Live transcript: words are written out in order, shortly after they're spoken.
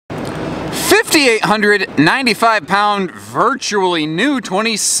5,895-pound, virtually new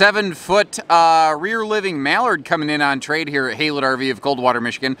 27-foot rear living Mallard coming in on trade here at Heartland RV of Coldwater,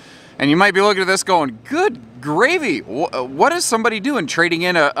 Michigan. And you might be looking at this going, good gravy, what is somebody doing trading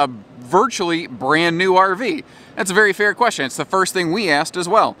in a virtually brand new RV? That's a very fair question. It's the first thing we asked as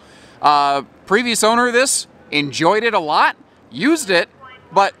well. Previous owner of this enjoyed it a lot, used it,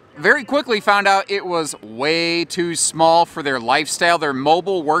 but very quickly found out it was way too small for their lifestyle, their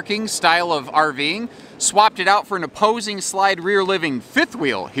mobile working style of RVing. Swapped it out for an opposing slide rear living fifth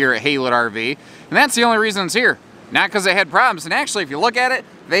wheel here at Heartland RV. And that's the only reason it's here. Not because they had problems. And actually, if you look at it,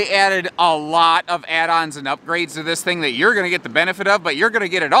 they added a lot of add-ons and upgrades to this thing that you're going to get the benefit of, but you're going to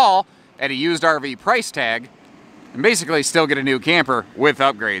get it all at a used RV price tag and basically still get a new camper with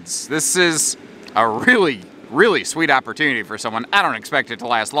upgrades. This is a really sweet opportunity for someone. I don't expect it to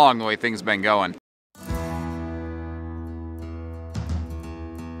last long the way things have been going.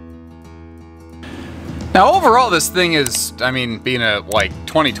 Now overall this thing is, I mean, being a like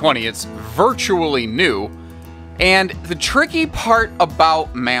 2020, it's virtually new. And the tricky part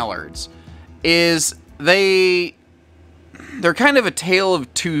about Mallards is they're kind of a tale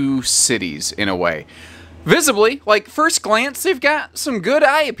of two cities in a way. Visibly, like first glance, they've got some good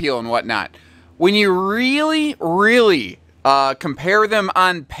eye appeal and whatnot. When you really compare them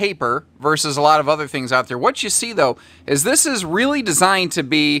on paper versus a lot of other things out there, what you see though is this is really designed to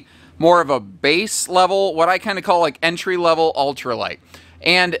be more of a base level, what I kind of call like entry level ultralight.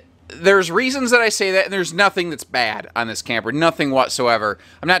 And there's reasons that I say that, and there's nothing that's bad on this camper, nothing whatsoever.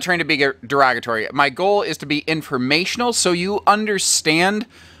 I'm not trying to be derogatory. My goal is to be informational so you understand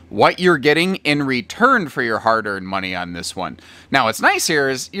what you're getting in return for your hard-earned money on this one. Now, what's nice here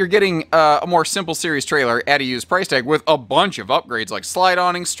is you're getting a more simple series trailer at a used price tag with a bunch of upgrades like slide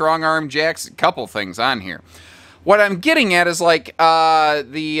awnings, strong arm jacks, a couple things on here. What I'm getting at is like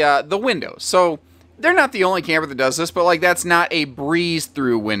the windows. So they're not the only camper that does this, but like that's not a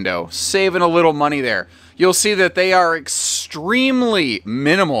breeze-through window. Saving a little money there. You'll see that they are extremely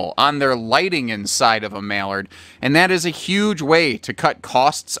minimal on their lighting inside of a Mallard, and that is a huge way to cut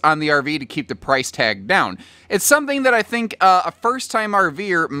costs on the RV to keep the price tag down. It's something that I think a first-time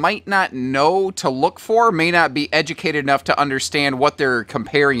RVer might not know to look for, may not be educated enough to understand what they're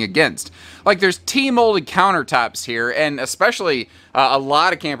comparing against. Like there's T-molded countertops here, and especially a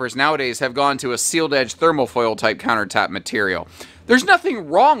lot of campers nowadays have gone to a sealed edge thermofoil type countertop material. There's nothing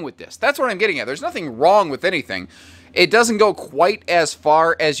wrong with this. That's what I'm getting at. There's nothing wrong with anything. It doesn't go quite as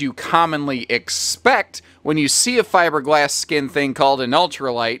far as you commonly expect when you see a fiberglass skin thing called an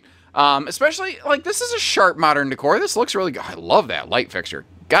ultralight. Especially, like, this is a sharp modern decor. This looks really good. I love that light fixture.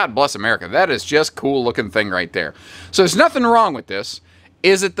 God bless America. That is just cool looking thing right there. So there's nothing wrong with this.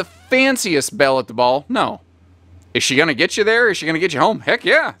 Is it the fanciest belle at the ball? No. Is she going to get you there? Is she going to get you home? Heck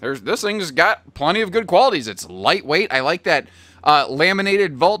yeah. This thing's got plenty of good qualities. It's lightweight. I like that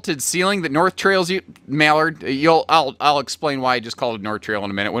laminated vaulted ceiling that North Trail's Mallard. I'll explain why I just called it North Trail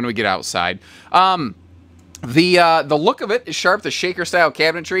in a minute when we get outside. The look of it is sharp. The shaker style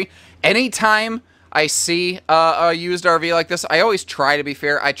cabinetry. Anytime I see a used RV like this, I always try to be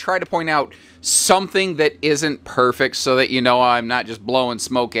fair. I try to point out something that isn't perfect so that you know I'm not just blowing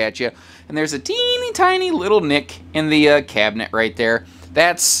smoke at you. And there's a teeny tiny little nick in the cabinet right there.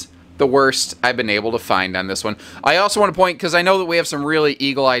 That's the worst I've been able to find on this one. I also want to point, because I know that we have some really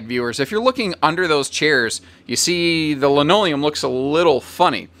eagle-eyed viewers, if you're looking under those chairs, you see the linoleum looks a little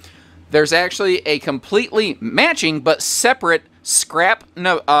funny. There's actually a completely matching but separate scrap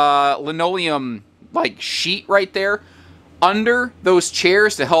linoleum like sheet right there under those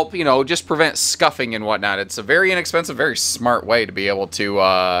chairs to help, you know, just prevent scuffing and whatnot. It's a very inexpensive, very smart way to be able to,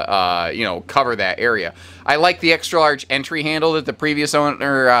 you know, cover that area. I like the extra large entry handle that the previous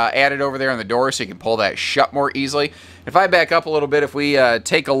owner added over there on the door so you can pull that shut more easily. If I back up a little bit, if we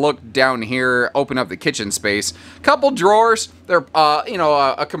take a look down here, open up the kitchen space, couple drawers, they're, you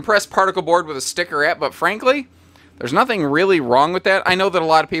know, a compressed particle board with a sticker at, but frankly, there's nothing really wrong with that. I know that a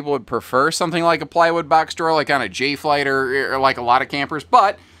lot of people would prefer something like a plywood box drawer, like on a J-Flight or like a lot of campers,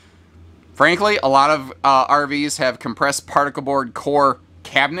 but frankly, a lot of RVs have compressed particle board core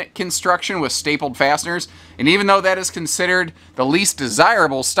cabinet construction with stapled fasteners, and even though that is considered the least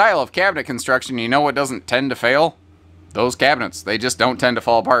desirable style of cabinet construction, you know what doesn't tend to fail? Those cabinets. They just don't tend to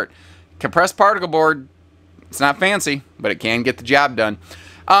fall apart. Compressed particle board, it's not fancy, but it can get the job done.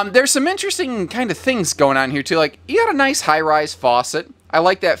 There's some interesting kind of things going on here too. Like, you got a nice high-rise faucet. I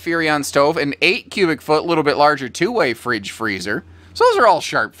like that Furrion stove. An 8 cubic foot, a little bit larger two-way fridge freezer. So those are all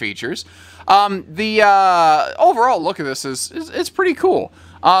sharp features. The overall look of this is pretty cool.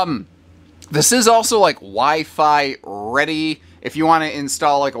 This is also like Wi-Fi ready if you want to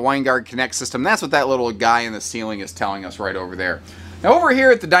install like a Winegard Connect system, that's what that little guy in the ceiling is telling us right over there. Now over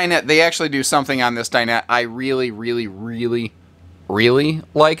here at the dinette, they actually do something on this dinette I really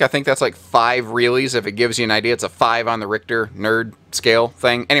like. I think that's like 5 reallys, if it gives you an idea. It's a 5 on the Richter nerd scale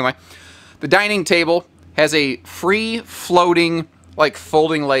thing. Anyway, the dining table has a free floating, like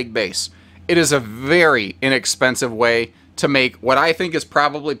folding leg base. It is a very inexpensive way to make what I think is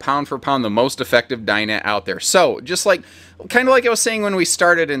probably pound for pound the most effective dinette out there. So just like, kind of like I was saying when we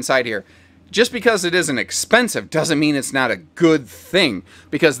started inside here, just because it isn't expensive doesn't mean it's not a good thing.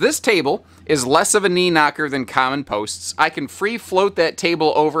 Because this table is less of a knee knocker than common posts. I can free float that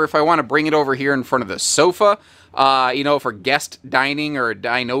table over if I want to bring it over here in front of the sofa. You know, for guest dining or a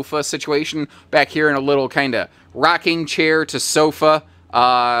dinofa situation. Back here in a little kind of rocking chair to sofa,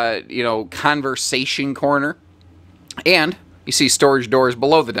 you know, conversation corner. And you see storage doors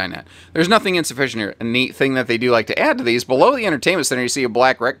below the dinette. There's nothing insufficient here. A neat thing that they do like to add to these, below the entertainment center, you see a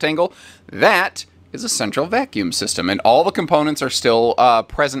black rectangle. That is a central vacuum system, and all the components are still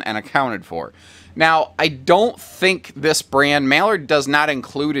present and accounted for. Now, I don't think this brand, Mallard, does not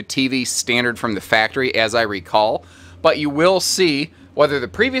include a TV standard from the factory, as I recall, but you will see whether the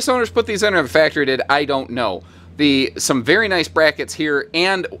previous owners put these in or the factory did, I don't know. Some very nice brackets here,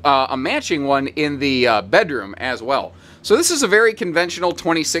 and a matching one in the bedroom as well. So this is a very conventional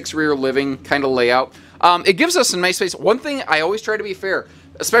 26 rear living kind of layout. It gives us some nice space. One thing, I always try to be fair,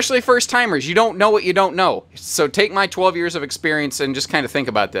 especially first timers, you don't know what you don't know. So take my 12 years of experience and just kind of think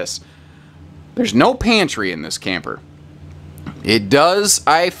about this. There's no pantry in this camper. It does,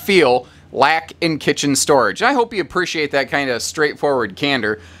 I feel, lack in kitchen storage. I hope you appreciate that kind of straightforward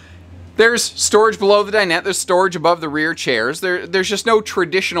candor. There's storage below the dinette. There's storage above the rear chairs. There's just no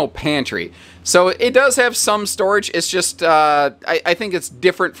traditional pantry. So it does have some storage. It's just, I think it's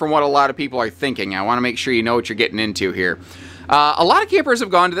different from what a lot of people are thinking. I want to make sure you know what you're getting into here. A lot of campers have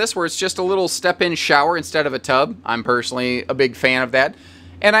gone to this where it's just a little step-in shower instead of a tub. I'm personally a big fan of that.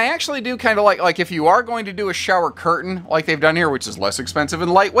 And I actually do kind of like if you are going to do a shower curtain like they've done here, which is less expensive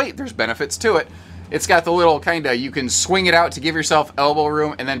and lightweight, there's benefits to it. It's got the little kind of, you can swing it out to give yourself elbow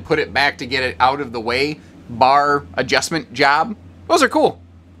room and then put it back to get it out of the way bar adjustment job. Those are cool.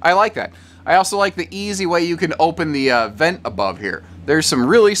 I like that. I also like the easy way you can open the vent above here. There's some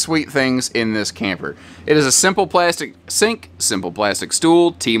really sweet things in this camper. It is a simple plastic sink, simple plastic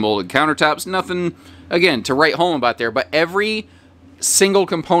stool, T-molded countertops, nothing, again, to write home about there, but every single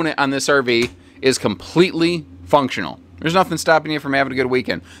component on this RV is completely functional. There's nothing stopping you from having a good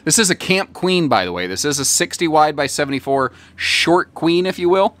weekend. This is a Camp Queen, by the way. This is a 60 wide by 74 short queen, if you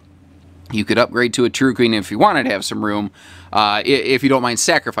will. You could upgrade to a true queen if you wanted to have some room, if you don't mind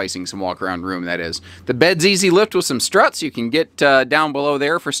sacrificing some walk-around room, that is. The bed's easy lift with some struts. You can get down below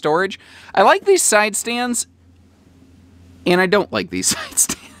there for storage. I like these side stands, and I don't like these side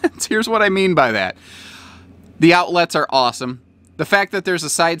stands. Here's what I mean by that. The outlets are awesome. The fact that there's a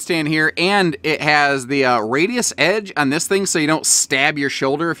side stand here and it has the radius edge on this thing so you don't stab your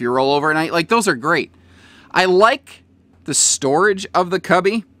shoulder if you roll over at night, like those are great. I like the storage of the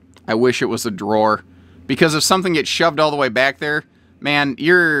cubby. I wish it was a drawer, because if something gets shoved all the way back there, man,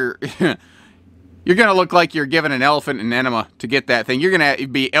 you're gonna look like you're giving an elephant an enema to get that thing. You're gonna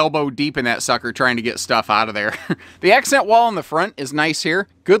be elbow deep in that sucker trying to get stuff out of there. The accent wall in the front is nice here.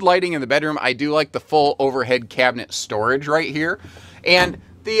 Good lighting in the bedroom. I do like the full overhead cabinet storage right here. And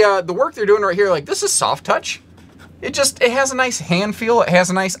the work they're doing right here, like, this is soft touch. It has a nice hand feel. It has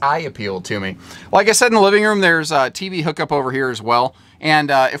a nice eye appeal to me. Like I said, in the living room, there's a TV hookup over here as well. And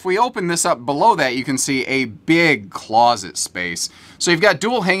if we open this up below that, you can see a big closet space. So you've got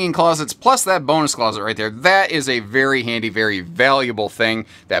dual hanging closets plus that bonus closet right there. That is a very handy, very valuable thing.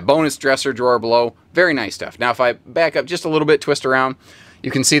 That bonus dresser drawer below, very nice stuff. Now, if I back up just a little bit, twist around, you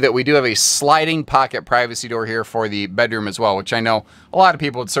can see that we do have a sliding pocket privacy door here for the bedroom as well, which I know a lot of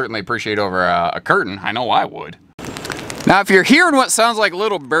people would certainly appreciate over a curtain. I know I would. Now, if you're hearing what sounds like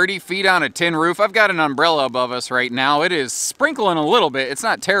little birdie feet on a tin roof, I've got an umbrella above us right now. It is sprinkling a little bit. It's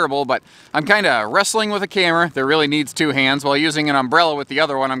not terrible, but I'm kind of wrestling with a camera that really needs 2 hands while using an umbrella with the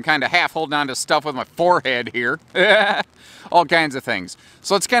other one. I'm kind of half holding on to stuff with my forehead here. All kinds of things.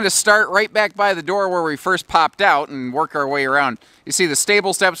 So let's kind of start right back by the door where we first popped out and work our way around. You see the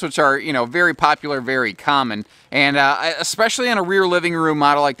stable steps, which are, you know, very popular, very common. And especially in a rear living room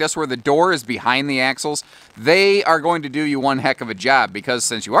model like this where the door is behind the axles, they are going to do you one heck of a job, because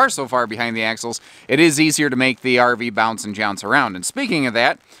since you are so far behind the axles, it is easier to make the RV bounce and jounce around. And speaking of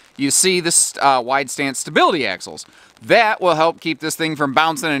that, you see this wide stance stability axles. That will help keep this thing from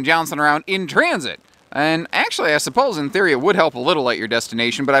bouncing and jouncing around in transit. And actually, I suppose in theory it would help a little at your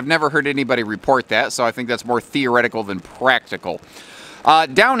destination, but I've never heard anybody report that, so I think that's more theoretical than practical.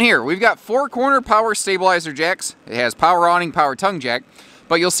 Down here, we've got 4-corner power stabilizer jacks. It has power awning, power tongue jack.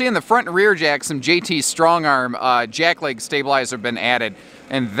 But you'll see in the front and rear jack some JT strong arm jack leg stabilizer have been added.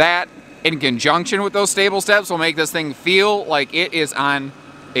 And that, in conjunction with those stable steps, will make this thing feel like it is on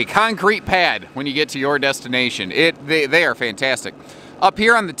a concrete pad when you get to your destination. They are fantastic. Up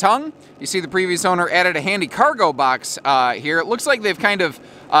here on the tongue, you see the previous owner added a handy cargo box here. It looks like they've kind of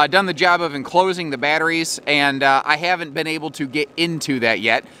done the job of enclosing the batteries, and I haven't been able to get into that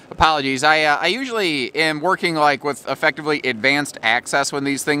yet. Apologies. I usually am working like with effectively advanced access when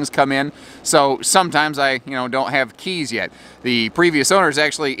these things come in, so sometimes I don't have keys yet. The previous owner is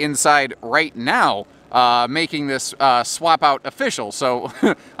actually inside right now making this swap out official, so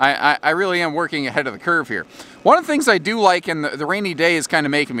I really am working ahead of the curve here. One of the things I do like, and the rainy day is kind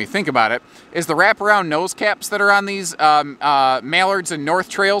of making me think about it, is the wraparound nose caps that are on these Mallards and North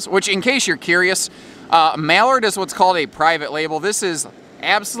Trails, which, in case you're curious, Mallard is what's called a private label. This is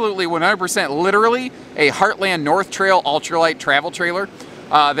absolutely 100% literally a Heartland North Trail ultralight travel trailer.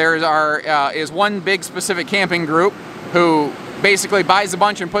 There is one big specific camping group who basically buys a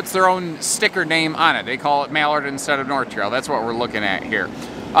bunch and puts their own sticker name on it. They call it Mallard instead of North Trail. That's what we're looking at here.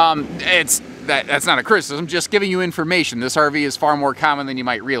 That's not a criticism, just giving you information. This RV is far more common than you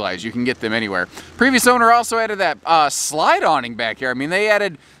might realize. You can get them anywhere. Previous owner also added that slide awning back here. I mean, they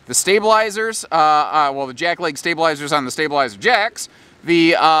added the stabilizers, well, the jack leg stabilizers on the stabilizer jacks,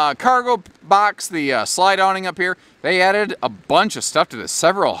 the cargo box, the slide awning up here. They added a bunch of stuff to this,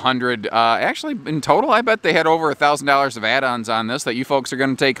 several hundred. Actually, in total, I bet they had over $1,000 of add-ons on this that you folks are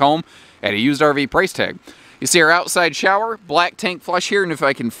going to take home at a used RV price tag. You see our outside shower, black tank flush here, and if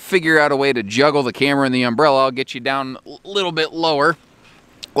I can figure out a way to juggle the camera and the umbrella, I'll get you down a little bit lower,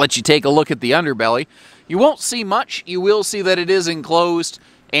 let you take a look at the underbelly. You won't see much. You will see that it is enclosed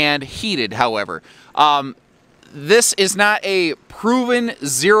and heated, however. This is not a proven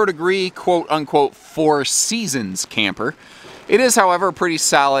 0-degree, quote-unquote, 4 seasons camper. It is, however, a pretty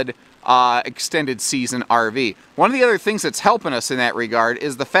solid extended season RV. One of the other things that's helping us in that regard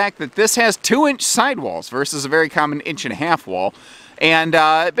is the fact that this has 2-inch sidewalls versus a very common 1.5-inch wall. And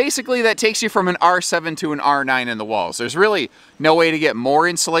basically that takes you from an R7 to an R9 in the walls. There's really no way to get more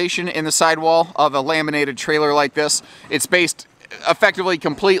insulation in the sidewall of a laminated trailer like this. It's based effectively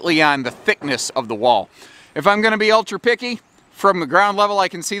completely on the thickness of the wall. If I'm going to be ultra picky, from the ground level I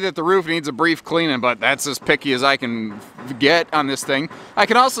can see that the roof needs a brief cleaning, but that's as picky as I can get on this thing. I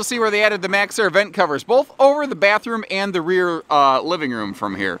can also see where they added the MaxxAir vent covers, both over the bathroom and the rear living room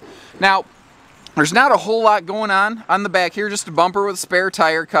from here. Now, there's not a whole lot going on the back here, just a bumper with a spare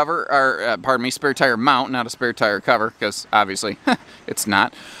tire cover, or pardon me, spare tire mount, not a spare tire cover, because obviously it's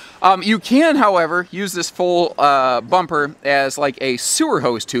not. You can, however, use this full bumper as like a sewer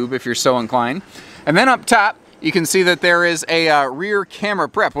hose tube if you're so inclined. And then up top, you can see that there is a rear camera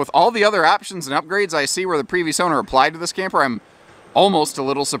prep. With all the other options and upgrades I see where the previous owner applied to this camper, I'm almost a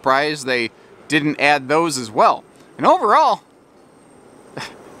little surprised they didn't add those as well. And overall,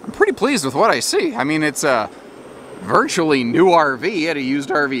 I'm pretty pleased with what I see. I mean, it's a virtually new RV at a used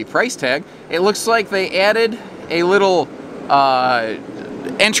RV price tag. It looks like they added a little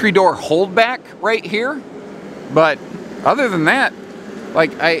entry door holdback right here. But other than that,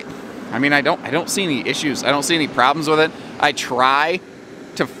 like I mean, I don't see any issues. I don't see any problems with it. I try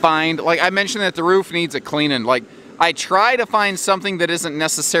to find, like I mentioned that the roof needs a cleaning. Like I try to find something that isn't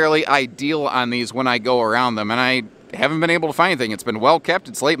necessarily ideal on these when I go around them, and I haven't been able to find anything. It's been well kept.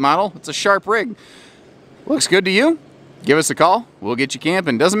 It's late model. It's a sharp rig. Looks good to you? Give us a call. We'll get you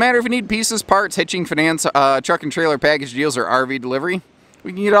camping. Doesn't matter if you need pieces, parts, hitching, finance, truck and trailer package deals, or RV delivery.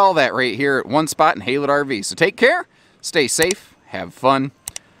 We can get all that right here at one spot in Haylett RV. So take care, stay safe, have fun,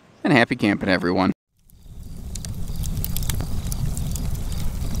 and happy camping, everyone.